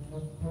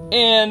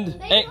 and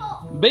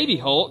Baby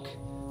Hulk.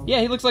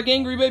 Yeah, he looks like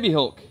angry Baby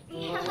Hulk.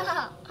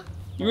 Yeah.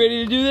 You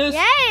ready to do this?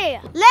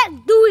 Yeah, let's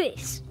do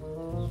this.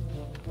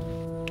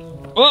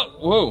 Oh,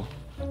 whoa.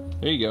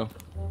 There you go.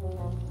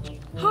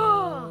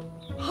 Oh.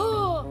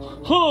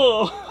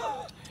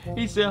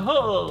 He said,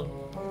 oh.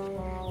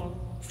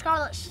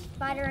 Scarlet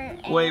Spider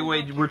and... Wait,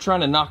 we're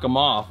trying to knock him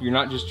off. You're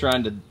not just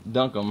trying to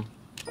dunk him.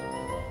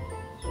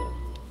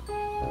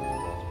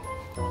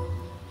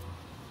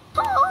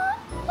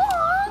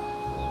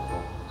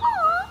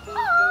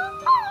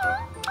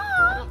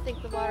 I don't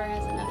think the water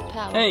has enough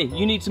power. Hey,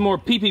 you need some more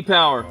pee-pee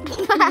power.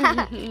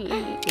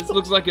 This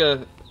looks like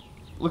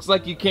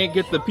you can't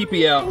get the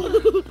pee-pee out.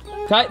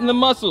 Tighten the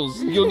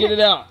muscles, you'll get it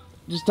out.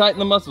 Just tighten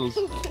the muscles.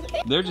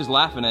 They're just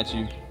laughing at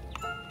you.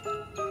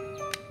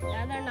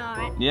 No, they're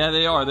not. Yeah,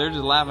 they are. They're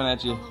just laughing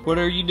at you. What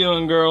are you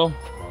doing, girl?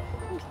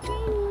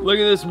 Look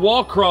at this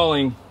wall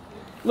crawling.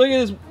 Look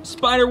at this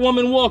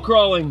Spider-Woman wall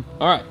crawling.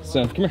 All right,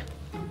 son, come here.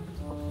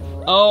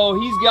 Oh,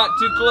 he's got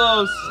too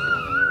close.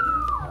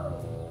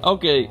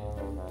 Okay.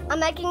 I'm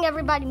making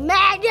everybody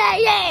mad.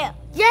 Yeah.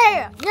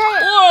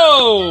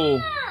 Whoa!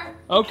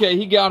 Okay,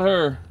 he got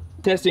her.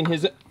 Testing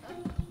his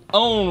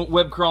own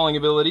web crawling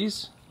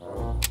abilities.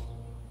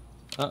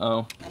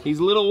 Uh-oh. He's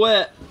a little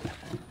wet.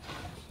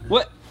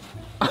 What?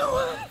 I'm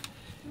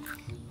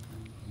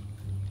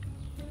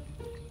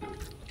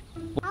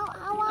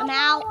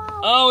out.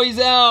 Oh, he's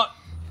out.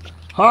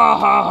 Ha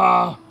ha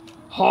ha.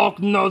 Hulk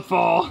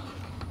nutfall.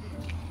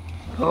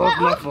 Hulk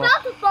nutfall.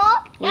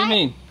 What do you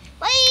mean?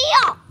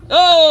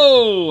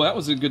 Oh, that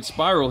was a good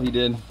spiral he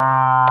did.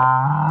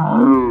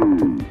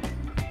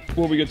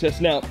 What are we gonna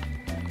test now?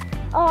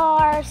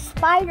 Our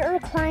spider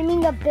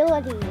climbing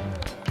ability.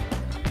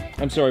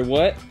 I'm sorry,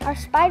 what? Our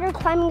spider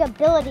climbing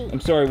ability.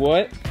 I'm sorry,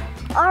 what?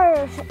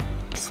 Our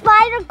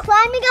spider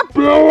climbing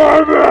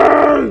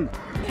ability.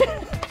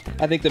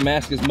 I think the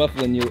mask is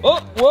muffling you.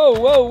 Oh, whoa,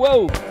 whoa,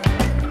 whoa.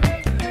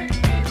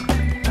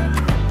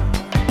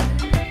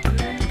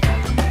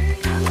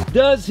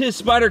 Does his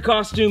spider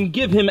costume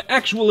give him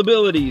actual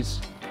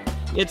abilities?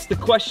 It's the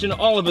question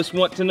all of us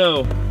want to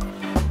know.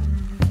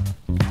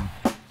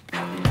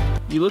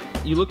 You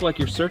look like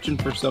you're searching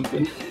for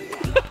something.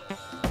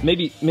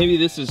 maybe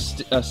this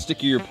is a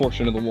stickier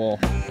portion of the wall.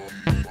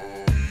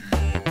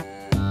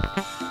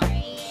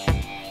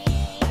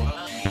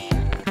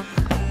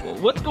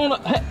 What's going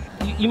on? Hey,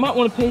 you might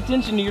want to pay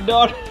attention to your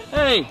daughter.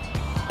 Hey,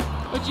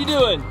 what you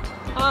doing?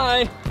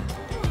 Hi.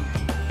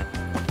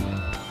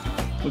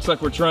 Looks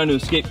like we're trying to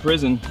escape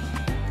prison.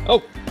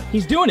 Oh,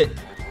 he's doing it.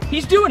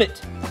 He's doing it.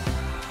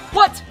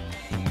 What?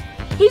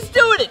 He's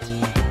doing it.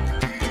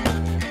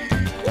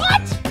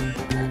 What?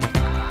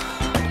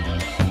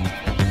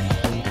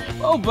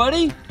 Oh,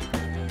 buddy.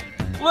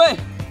 Wait.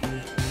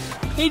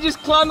 He just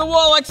climbed the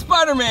wall like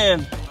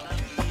Spider-Man.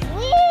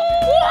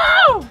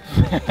 Whoa!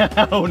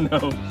 Oh, no.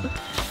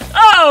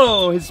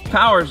 Oh, his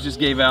powers just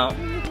gave out.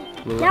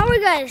 Now we're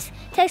going to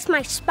test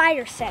my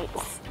spider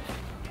sense.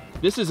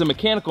 This is a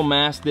mechanical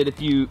mask that if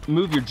you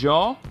move your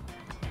jaw,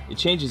 it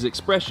changes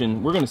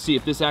expression. We're gonna see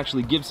if this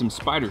actually gives some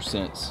spider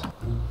sense.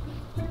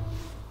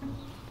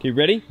 Okay,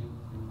 ready?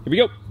 Here we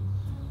go.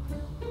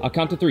 I'll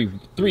count to 3.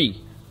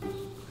 3,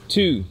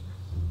 2,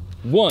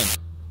 1.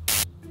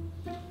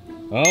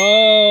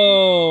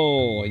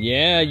 Oh,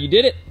 yeah, you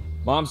did it.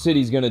 Mom said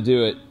he's gonna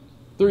do it.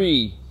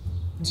 3,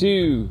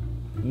 2,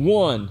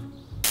 1.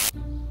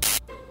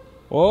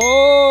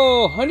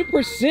 Oh,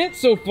 100%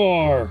 so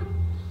far.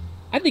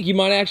 I think you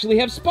might actually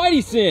have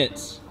Spidey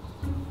sense.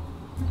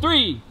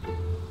 3,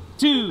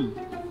 2,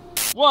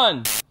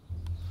 1.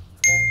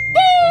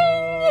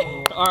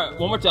 Ding! All right,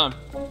 one more time.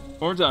 One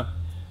more time.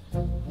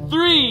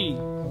 3,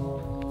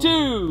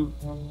 2,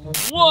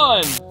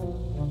 1.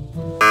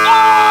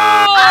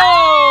 Oh!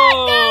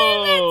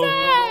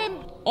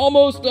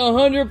 Almost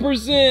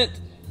 100%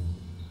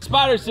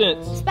 spider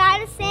sense.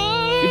 Spider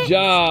sense. Good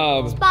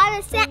job.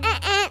 Spider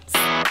sense.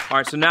 All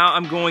right, so now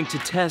I'm going to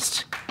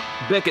test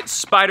Beckett's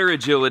spider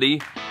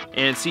agility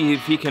and see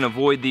if he can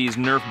avoid these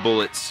Nerf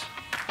bullets.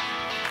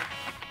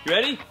 You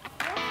ready?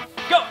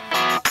 Go!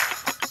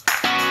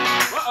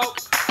 Uh-oh.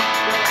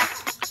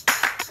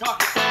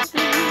 Cock it.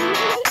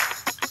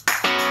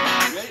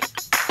 You ready?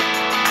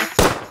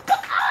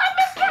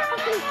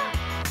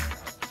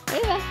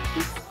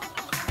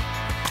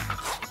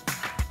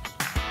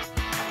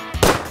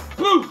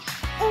 Whoosh!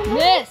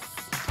 Miss.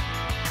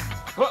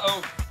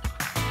 Uh-oh.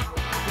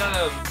 Got a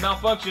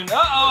malfunction.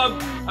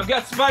 Uh-oh, I've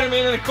got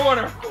Spider-Man in the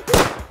corner.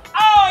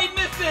 Oh, he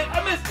missed it!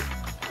 I missed it!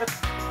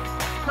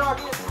 Cock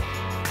it.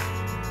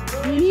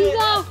 He's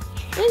off.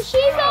 And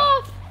she's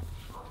off.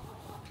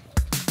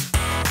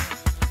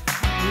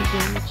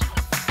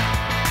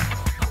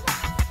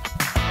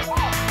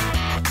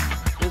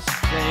 This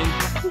thing.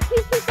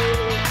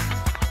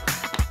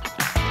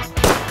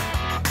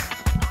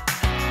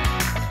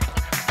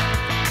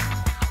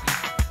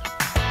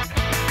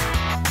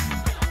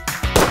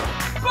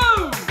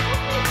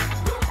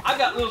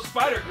 shot, little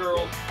spider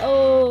girl.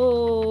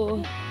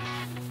 Oh.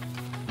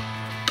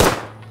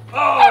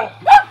 Oh!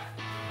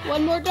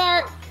 One more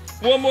dart.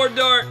 One more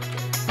dart.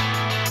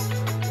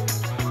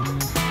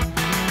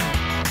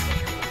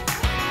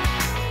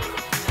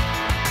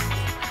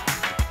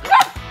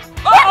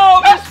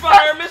 Oh,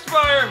 misfire,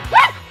 misfire.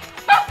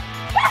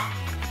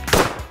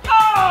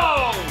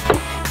 Oh!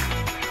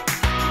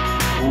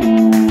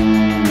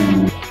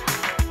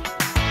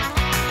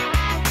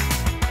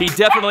 He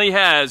definitely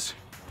has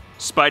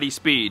Spidey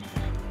speed.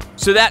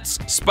 So that's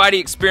Spidey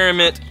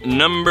experiment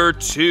number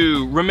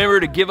 2. Remember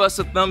to give us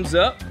a thumbs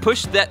up,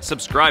 push that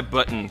subscribe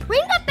button.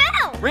 Ring the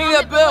bell. Ring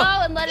that bell.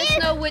 Below and let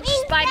us know which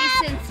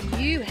Spidey sense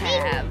you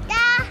have.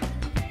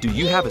 Do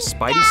you have a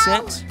Spidey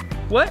sense?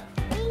 What?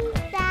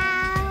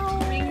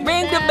 Ring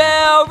Ring the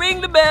bell,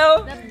 ring the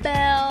bell. The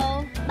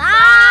bell.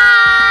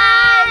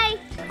 Bye.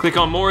 Click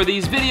on more of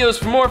these videos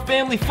for more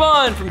family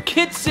fun from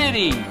Kid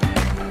City.